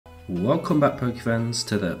Welcome back Pokefans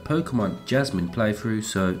to the Pokemon Jazmin playthrough.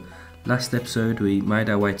 So last episode we made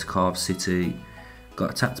our way to Carve City,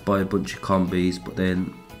 got attacked by a bunch of combis, but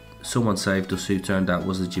then someone saved us who turned out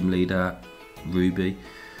was the gym leader, Ruby.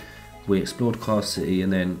 We explored Carve City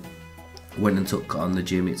and then went and took on the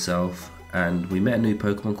gym itself, and we met a new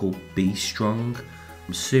Pokemon called Be Strong.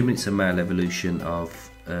 I'm assuming it's a male evolution of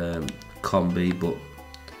Combi, but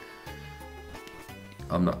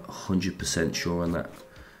I'm not 100% sure on that.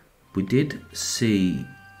 We did see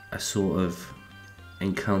a sort of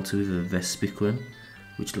encounter with a Vespiquen,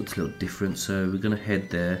 which looks a little different, so we're going to head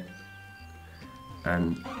there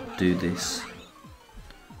and do this.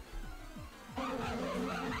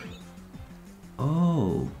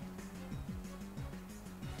 Oh,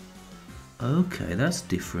 okay, that's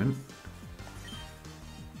different.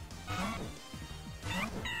 I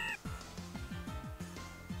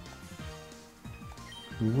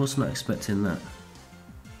was not expecting that.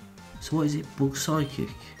 So what is it, Bug Psychic?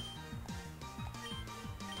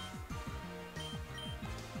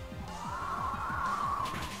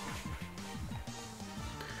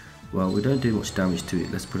 Well, we don't do much damage to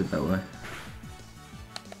it, let's put it that way.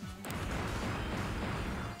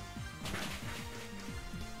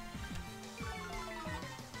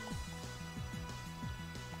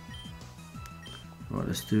 Right,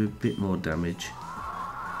 let's do a bit more damage.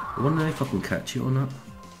 I wonder if I can catch it or not.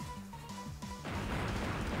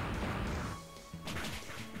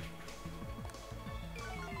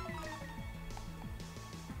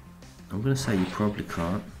 I'm going to say you probably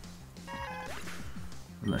can't,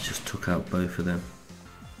 and that just took out both of them.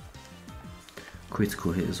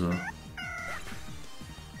 Critical hit as well.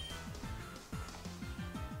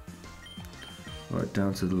 Right,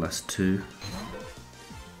 down to the last two.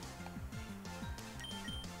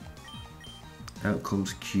 Out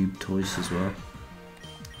comes Cube Toys as well.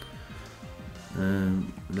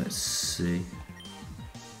 Let's see.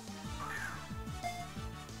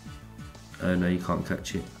 Oh no, you can't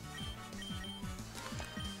catch it.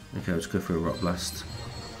 Okay, let's go for a Rock Blast.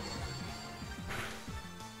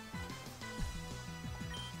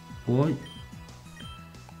 Why?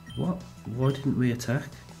 What? Why didn't we attack?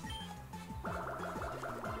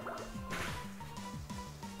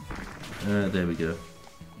 There we go.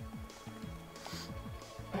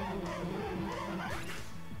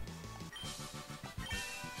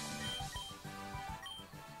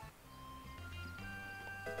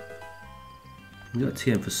 We got a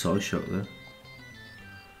TM for Side Shock there.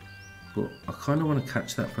 But I kind of want to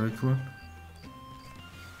catch that Pokemon.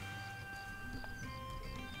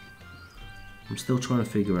 I'm still trying to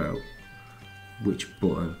figure out which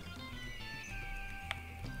button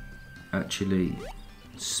actually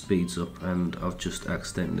speeds up, and I've just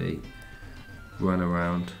accidentally run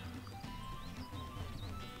around.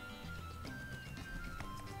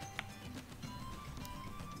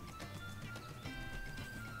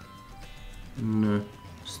 No,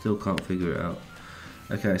 still can't figure it out.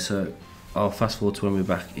 Okay, so I'll fast forward to when we're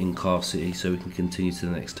back in Carve City so we can continue to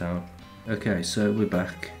the next town. Okay, so we're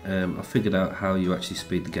back. I figured out how you actually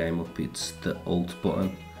speed the game up. It's the Alt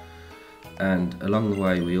button. And along the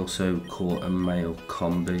way we also caught a male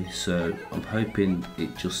combi, so I'm hoping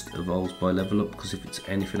it just evolves by level up, because if it's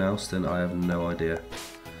anything else then I have no idea.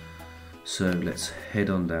 So let's head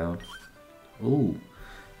on down. Oh,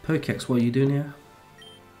 Pokex, what are you doing here?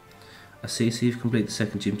 I see, so you've completed the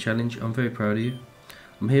second gym challenge. I'm very proud of you.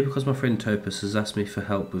 I'm here because my friend Topus has asked me for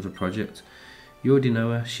help with a project. You already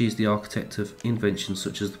know her. She's the architect of inventions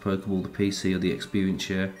such as the Pokeball, the PC or the Experience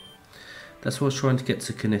Share. That's why I was trying to get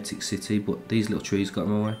to Kinetic City, but these little trees got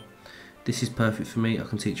in my way. This is perfect for me. I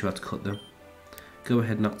can teach you how to cut them. Go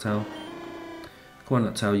ahead, Noctowl. Come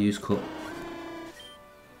on, Noctowl, use cut.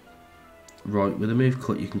 Right, with a move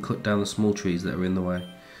cut you can cut down the small trees that are in the way.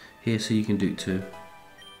 Here, so you can do it too.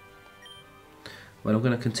 Well, I'm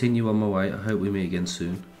going to continue on my way. I hope we meet again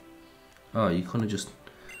soon. Oh, you kind of just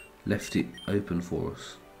left it open for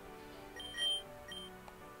us.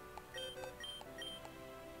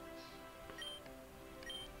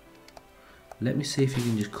 Let me see if you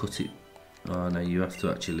can just cut it. Oh no, you have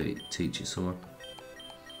to actually teach it someone.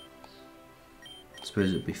 I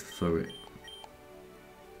suppose it'd be for it.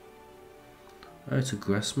 Oh, it's a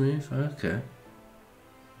grass move? Okay. I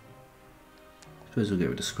suppose we'll get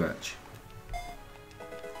rid of Scratch.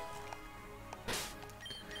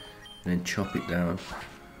 And then chop it down.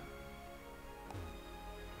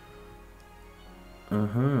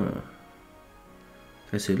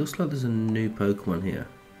 Okay, so it looks like there's a new Pokemon here.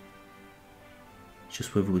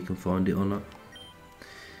 Just whether we can find it or not.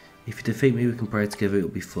 If you defeat me, we can pray together, it'll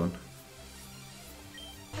be fun.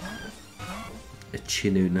 A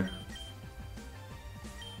Chinuna.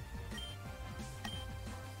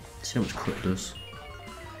 See how much cut does.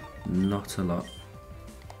 Not a lot.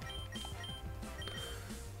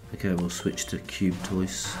 Okay, we'll switch to cube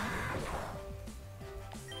toys.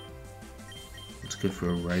 Let's go for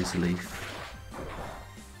a razor leaf.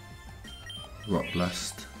 Rock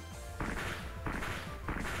blast.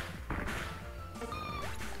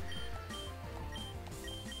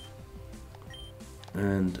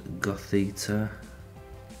 And goth eater.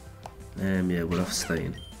 Yeah, we'll have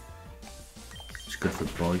staying. Just go for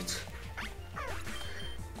bite.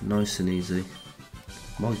 Nice and easy.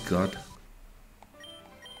 My god.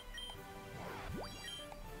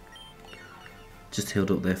 Just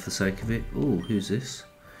healed up there for the sake of it. Ooh, who's this?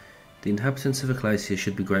 The inhabitants of Ecclesia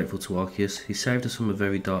should be grateful to Arceus. He saved us from a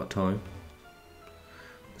very dark time.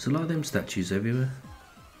 There's a lot of them statues everywhere.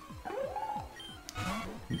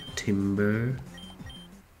 Timber.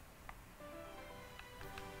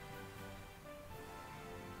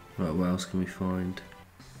 Right, what else can we find?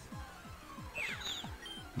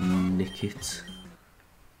 Nick it.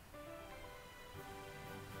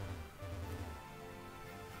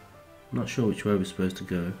 Not sure which way we're supposed to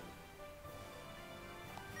go.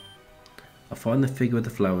 I find the figure of the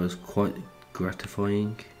flowers quite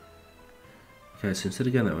gratifying. Okay, so instead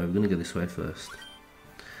of going that way, we're going to go this way first.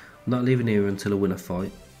 I'm not leaving here until I win a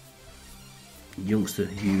fight. Youngster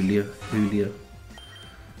Julia.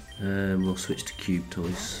 We'll switch to cube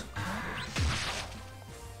toys.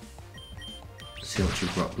 See how much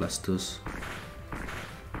of rock blast does.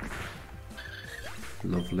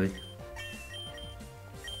 Lovely.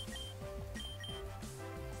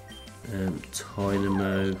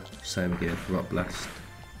 Dynamo, same again, rock blast.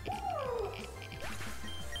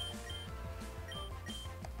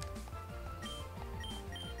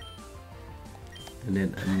 And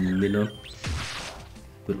then a Minnow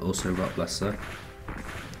will also rock blast that.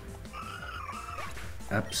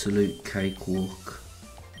 Absolute cakewalk.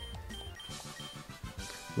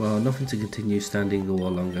 Well, nothing to continue standing a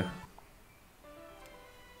while longer.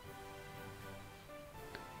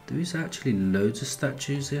 There is actually loads of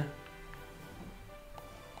statues here.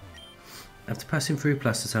 After passing through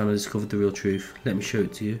Plaster Town, I discovered the real truth. Let me show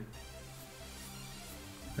it to you.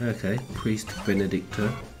 Okay, Priest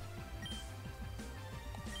Benedicto.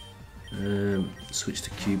 Switch to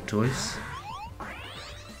cube toys.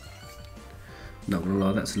 Not gonna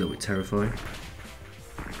lie, that's a little bit terrifying.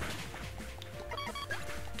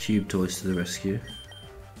 Cube toys to the rescue.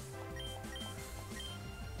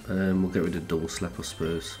 We'll get rid of double slap, I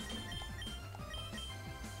suppose.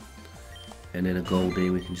 And then a Goldie,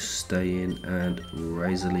 we can just stay in, and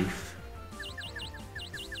Razor Leaf.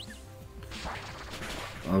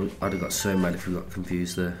 I'd have got so mad if we got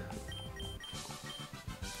confused there.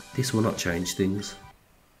 This will not change things.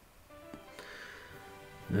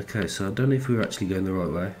 Okay, so I don't know if we were actually going the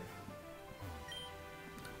right way.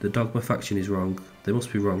 The Dogma faction is wrong. They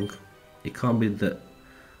must be wrong. It can't be that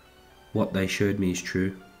what they showed me is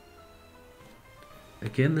true.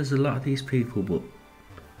 Again, there's a lot of these people, but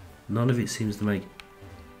none of it seems to make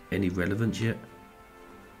any relevance yet.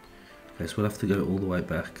 Okay, so we'll have to go all the way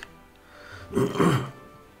back.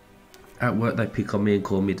 At work they pick on me and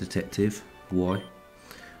call me detective. Why?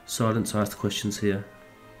 Silence, ask the questions here.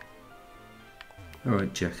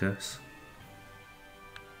 Alright, jackass.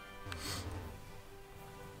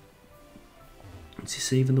 Is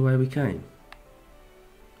this even the way we came?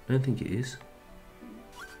 I don't think it is.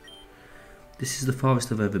 This is the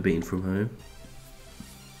farthest I've ever been from home.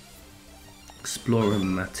 Explorer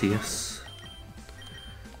Matthias.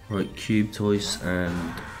 Right, cube toys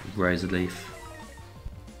and razor leaf.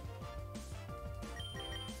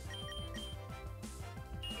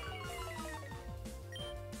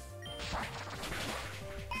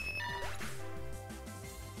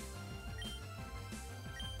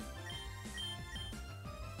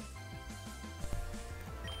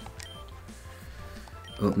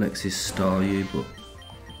 Up next is Staryu, but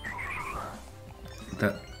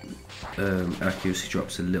that accuracy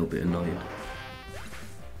drop's a little bit annoying.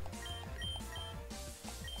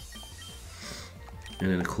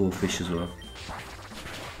 And then a core fish as well.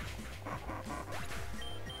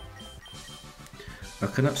 I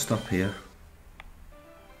cannot stop here.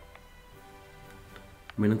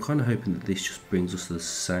 I mean, I'm kind of hoping that this just brings us to the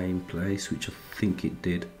same place, which I think it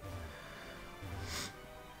did.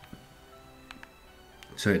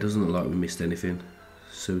 So it doesn't look like we missed anything.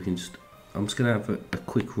 So we can just, I'm just going to have a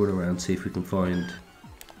quick run around, see if we can find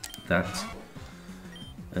that.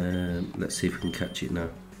 Let's see if we can catch it now.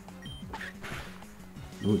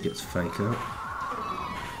 Oh, it gets fake out.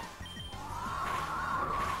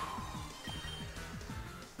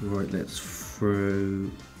 Right, let's throw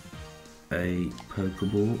a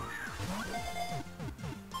Pokeball.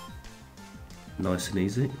 Nice and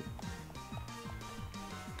easy.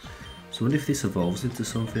 So I wonder if this evolves into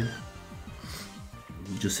something.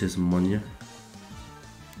 It just says Monya.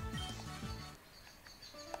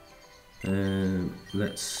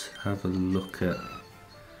 Let's have a look at...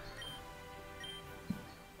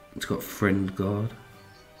 It's got Friend Guard.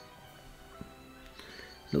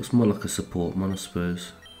 Looks more like a support mon, I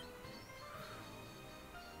suppose.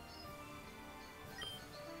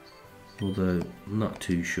 Although, I'm not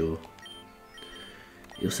too sure.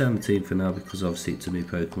 It'll stay on the team for now because obviously it's a new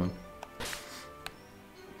Pokemon.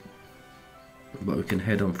 But we can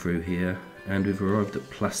head on through here, and we've arrived at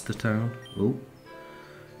Plaster Town. Oh,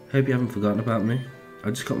 hope you haven't forgotten about me. I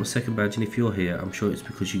just got my second badge, and if you're here, I'm sure it's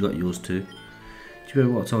because you got yours too. Do you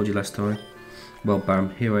remember what I told you last time? Well, bam,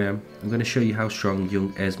 here I am. I'm going to show you how strong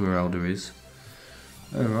young Esmeralda is.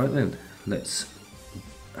 Alright then, let's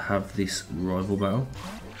have this rival battle.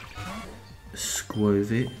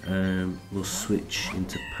 Squovit, we'll switch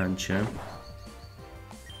into Pancham.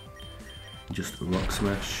 Just Rock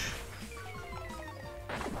Smash.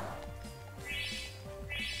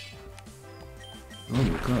 Oh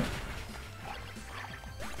my god.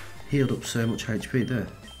 Healed up so much HP there.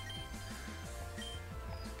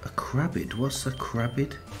 A Crabbit? What's a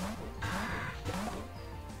Crabbit?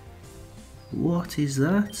 What is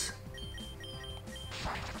that?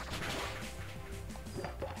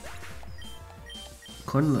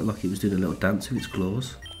 Kind of looked like it was doing a little dance with its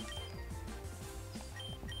claws.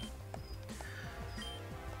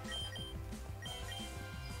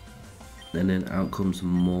 And then out comes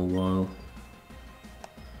Morwile.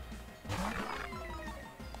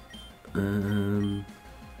 To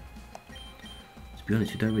be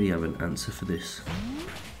honest, you don't really have an answer for this.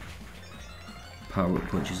 Power Up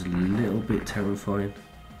Punch is a little bit terrifying.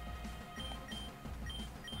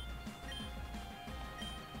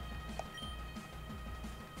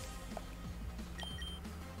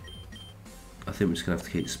 I think we're just going to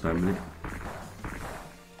have to keep spamming it.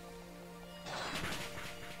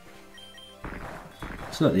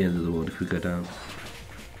 It's not the end of the world if we go down.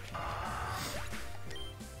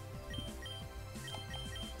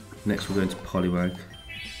 Next we're going to Poliwag.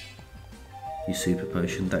 Use Super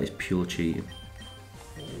Potion, that is pure cheating.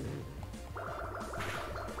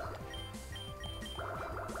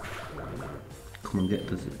 Come on, get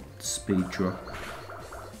the speed drop.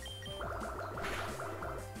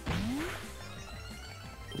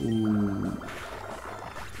 Ooh.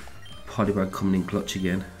 Poliwag coming in clutch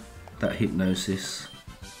again. That Hypnosis.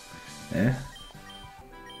 Yeah.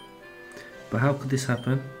 But how could this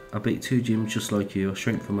happen? I beat 2 gyms just like you, I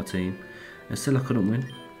shrank for my team, and still I couldn't win,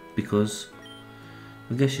 because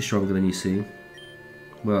I guess you're stronger than you seem.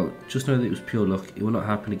 Well, just know that it was pure luck, it will not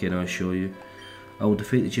happen again, I assure you. I will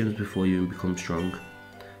defeat the gyms before you and become strong.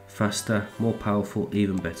 Faster, more powerful,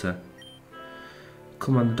 even better.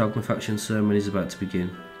 Come on, the Dogma faction ceremony is about to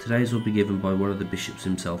begin. Today's will be given by one of the bishops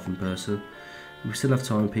himself in person. We still have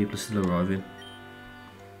time, people are still arriving.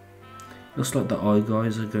 Looks like the Eye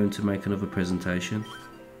Guys are going to make another presentation.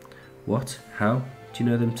 What? How? Do you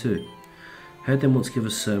know them too? Heard them once give a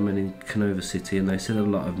sermon in Canova City and they said a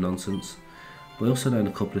lot of nonsense. But I also learned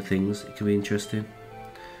a couple of things, it can be interesting.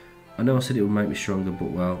 I know I said it would make me stronger, but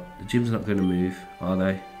well, the gym's not going to move, are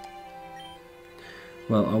they?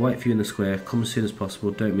 Well, I'll wait for you in the square, come as soon as possible,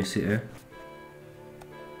 don't miss it here.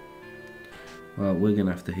 Well, we're going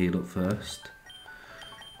to have to heal up first.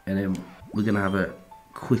 And then we're going to have a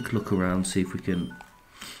quick look around, see if we can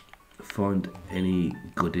find any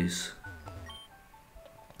goodies.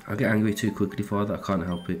 I get angry too quickly for that, I can't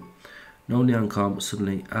help it. Normally I'm calm, but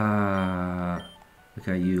suddenly,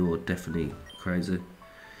 okay, you're definitely crazy.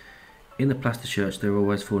 In the plaster church, they're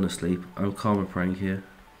always falling asleep. I'm calm and praying here.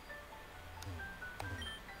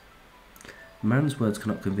 Man's words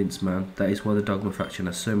cannot convince man. That is why the Dogma faction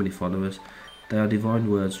has so many followers. They are divine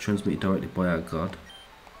words transmitted directly by our God.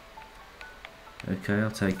 Okay,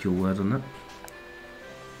 I'll take your word on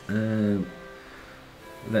that.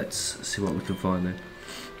 Let's see what we can find then.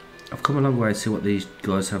 I've come a long way to see what these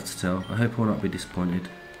guys have to tell. I hope I will not be disappointed.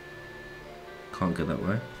 Can't go that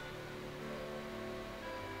way.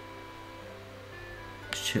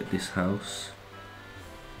 Let's check this house.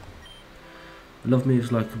 I love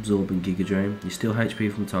moves like Absorb and Giga Drain. You steal HP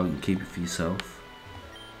from the target and keep it for yourself.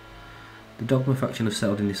 The Dogma faction have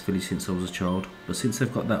settled in this village since I was a child, but since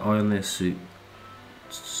they've got that eye on their suit,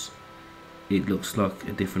 it looks like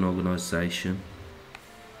a different organisation.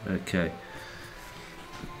 Okay.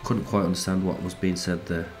 Couldn't quite understand what was being said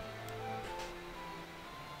there.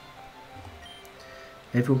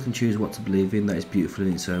 Everyone can choose what to believe in, that is beautiful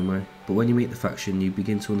in its own way, but when you meet the faction you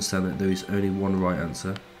begin to understand that there is only one right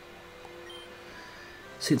answer.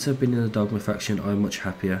 Since I've been in the Dogma faction, I am much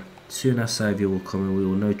happier. Soon our Saviour will come and we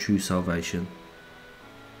will know true salvation.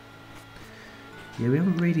 Yeah, we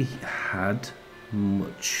haven't really had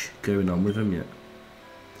much going on with them yet.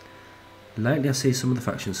 Lately I see some of the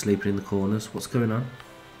factions sleeping in the corners. What's going on?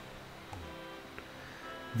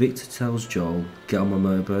 Victor tells Joel, get on my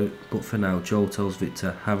motorboat, but for now Joel tells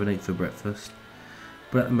Victor, have an egg for breakfast.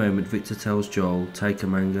 But at the moment Victor tells Joel, take a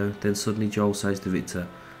mango, then suddenly Joel says to Victor,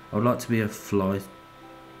 I would like to be a fly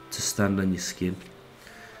to stand on your skin.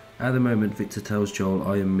 At the moment Victor tells Joel,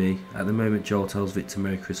 I am me. At the moment Joel tells Victor,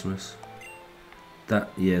 Merry Christmas. That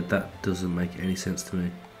doesn't make any sense to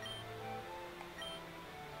me.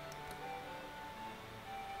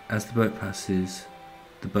 As the boat passes,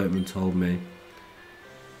 the boatman told me,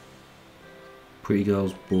 pretty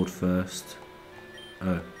girls board first.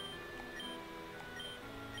 Oh.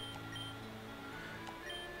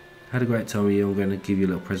 Had a great time with you. I'm going to give you a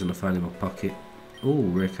little present I found in my pocket. Oh,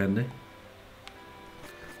 rare candy.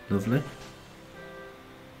 Lovely.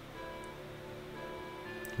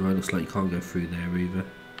 Right, looks like you can't go through there either.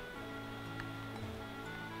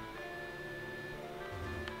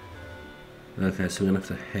 Okay, so we're going to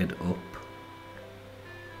have to head up.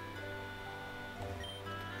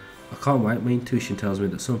 I can't wait, my intuition tells me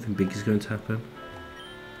that something big is going to happen.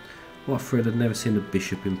 What a thrill, I'd never seen a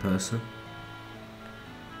bishop in person.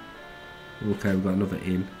 Okay, we've got another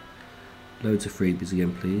inn. Loads of freebies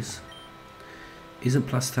again, please. Isn't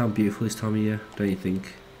Placertown beautiful this time of year, don't you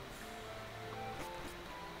think?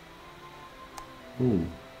 Oh,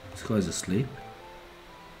 this guy's asleep.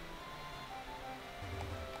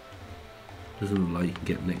 Doesn't look like you can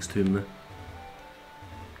get next to him there.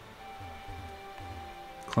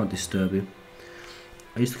 Can't disturb him.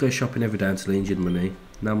 I used to go shopping every day until I injured my knee.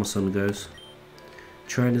 Now my son goes.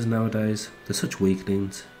 Trainers nowadays, they're such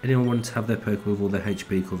weaklings. Anyone wanting to have their Pokemon with all their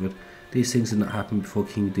HP covered, these things did not happen before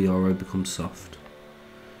King Dioro becomes soft.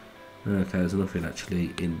 Okay, there's nothing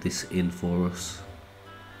actually in this inn for us.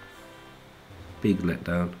 Big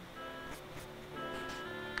letdown.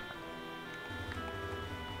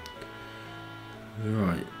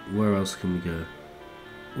 Right, where else can we go?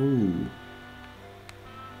 Ooh.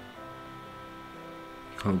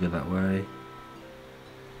 Can't go that way.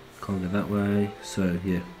 Can't go that way. So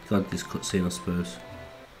yeah, got this cutscene I suppose.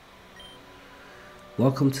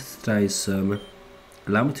 Welcome to today's sermon.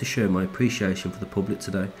 Allow me to show my appreciation for the public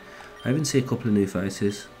today. I even see a couple of new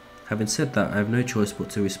faces. Having said that, I have no choice but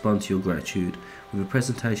to respond to your gratitude with a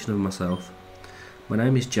presentation of myself. My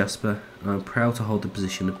name is Jasper and I am proud to hold the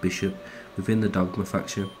position of Bishop within the Dogma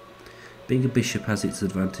faction. Being a Bishop has its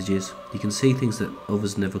advantages. You can see things that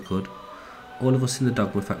others never could. All of us in the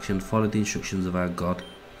Dogma faction followed the instructions of our God.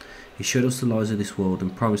 He showed us the lies of this world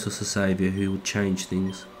and promised us a saviour who would change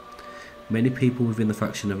things. Many people within the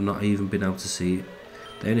faction have not even been able to see it.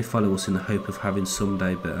 They only follow us in the hope of having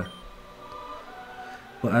someday better.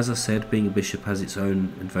 But as I said, being a bishop has its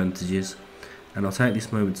own advantages, and I'll take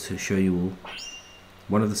this moment to show you all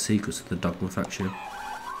one of the secrets of the Dogma faction.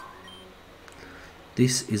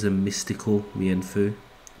 This is a mystical Mienfoo,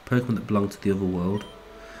 a Pokemon that belonged to the other world.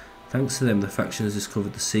 Thanks to them, the faction has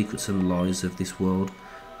discovered the secrets and lies of this world.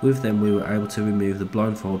 With them, we were able to remove the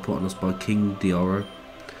blindfold put on us by King Dioro.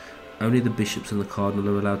 Only the bishops and the cardinal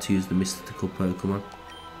are allowed to use the mystical Pokemon.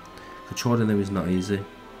 Controlling them is not easy.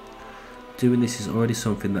 Doing this is already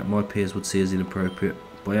something that my peers would see as inappropriate,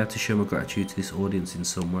 but I had to show my gratitude to this audience in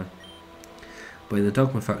some way. But in the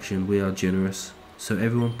Dogma faction, we are generous, so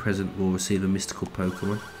everyone present will receive a mystical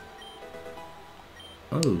Pokemon.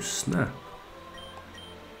 Oh snap!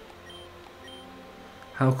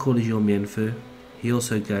 How cool is your Mienfoo? He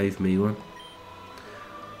also gave me one.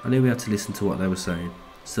 I knew we had to listen to what they were saying.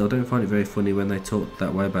 Still, I don't find it very funny when they talk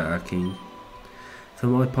that way about our king. For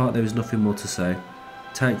my part, there is nothing more to say.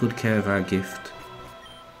 Take good care of our gift.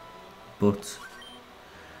 But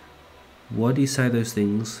why do you say those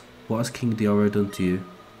things? What has King Dioro done to you?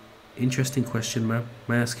 Interesting question, ma'am.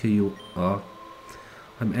 May I ask who you are?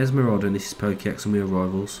 I'm Esmeralda and this is Pokeax and we are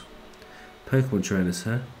rivals. Pokemon trainers,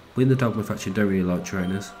 huh? We in the Dogma faction don't really like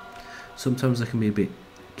trainers. Sometimes they can be a bit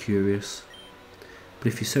curious. But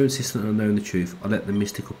if you're so insistent on knowing the truth, I'll let the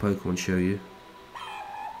mystical Pokemon show you.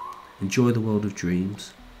 Enjoy the world of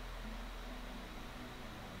dreams.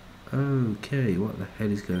 Okay, what the hell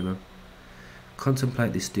is going on?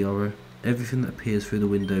 Contemplate this, Dioro. Everything that appears through the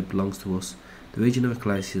window belongs to us. The region of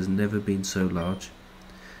Ecclesia has never been so large.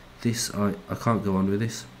 I can't go on with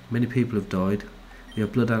this. Many people have died. We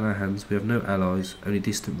have blood on our hands. We have no allies, only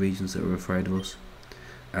distant regions that are afraid of us.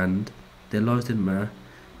 And their lives didn't matter.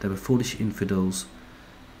 They were foolish infidels,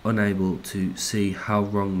 unable to see how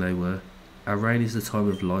wrong they were. Our reign is the time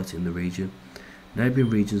of light in the region. Neighbouring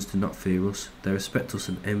regions do not fear us, they respect us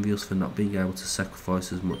and envy us for not being able to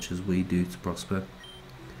sacrifice as much as we do to prosper.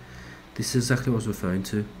 This is exactly what I was referring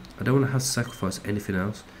to. I don't want to have to sacrifice anything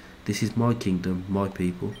else. This is my kingdom, my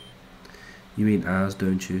people. You mean ours,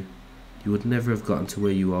 don't you? You would never have gotten to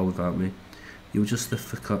where you are without me. You were just the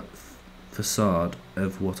facade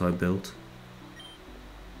of what I built.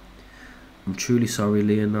 I'm truly sorry,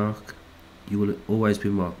 Leonarch. You will always be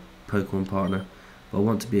my Pokemon partner, but I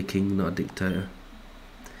want to be a king, not a dictator.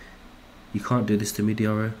 You can't do this to me,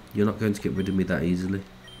 Dioro. You're not going to get rid of me that easily.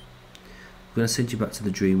 I'm going to send you back to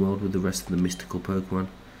the dream world with the rest of the mystical Pokemon,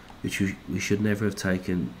 which we should never have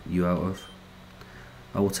taken you out of.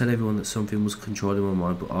 I will tell everyone that something was controlling my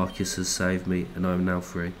mind, but Arceus has saved me and I am now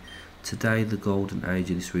free. Today the golden age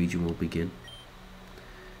of this region will begin.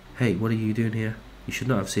 Hey, what are you doing here? You should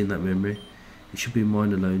not have seen that memory. It should be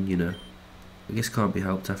mine alone, you know. I guess can't be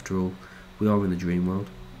helped after all. We are in the dream world.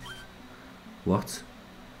 What?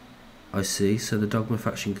 I see, so the Dogma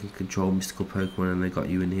faction can control mystical Pokemon and they got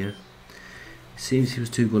you in here. It seems he was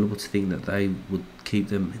too gullible to think that they would keep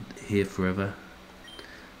them here forever.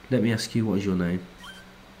 Let me ask you, what is your name?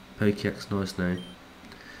 Pokeax, nice name.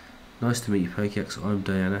 Nice to meet you, Pokeax. I'm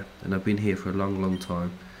Diana, and I've been here for a long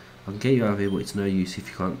time. I can get you out of here, but it's no use if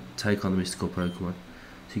you can't take on the mystical Pokemon.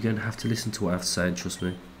 So you're going to have to listen to what I have to say and trust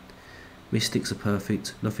me. Mystics are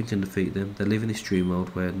perfect, nothing can defeat them. They live in this dream world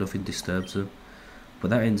where nothing disturbs them. But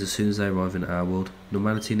that ends as soon as they arrive in our world.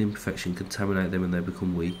 Normality and imperfection contaminate them and they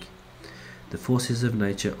become weak. The forces of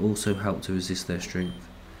nature also help to resist their strength.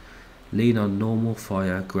 Lean on normal,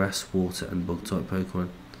 fire, grass, water and bug type Pokemon.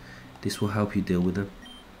 This will help you deal with them.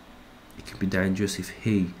 It can be dangerous if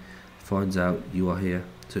he finds out you are here.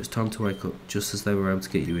 So it's time to wake up. Just as they were able to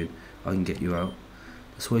get you in, I can get you out.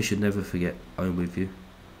 That's why you should never forget I am with you.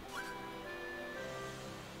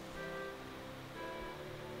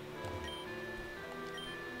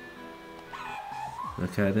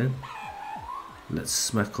 Okay then, let's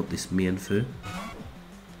smack up this Mienfoo.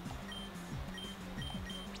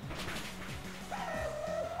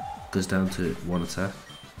 Goes down to 1 attack.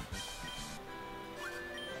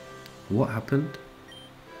 What happened?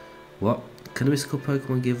 What? Can a mystical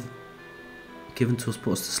Pokemon given to us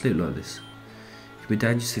put us to sleep like this? It can be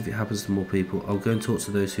dangerous if it happens to more people. I'll go and talk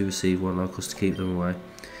to those who receive one like us to keep them away.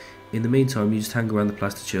 In the meantime, you just hang around the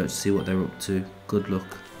Plaster Church to see what they're up to. Good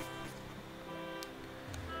luck.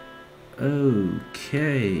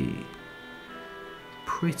 Okay,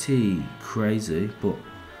 pretty crazy, but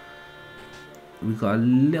we got a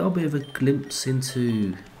little bit of a glimpse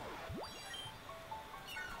into,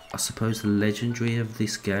 I suppose, the legendary of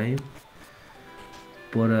this game.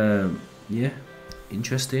 But yeah,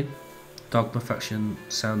 interesting. Dogma faction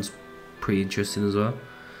sounds pretty interesting as well.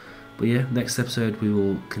 But yeah, next episode we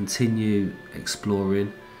will continue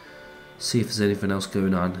exploring, see if there's anything else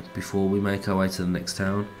going on before we make our way to the next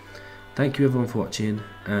town. Thank you everyone for watching,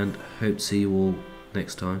 and hope to see you all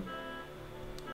next time.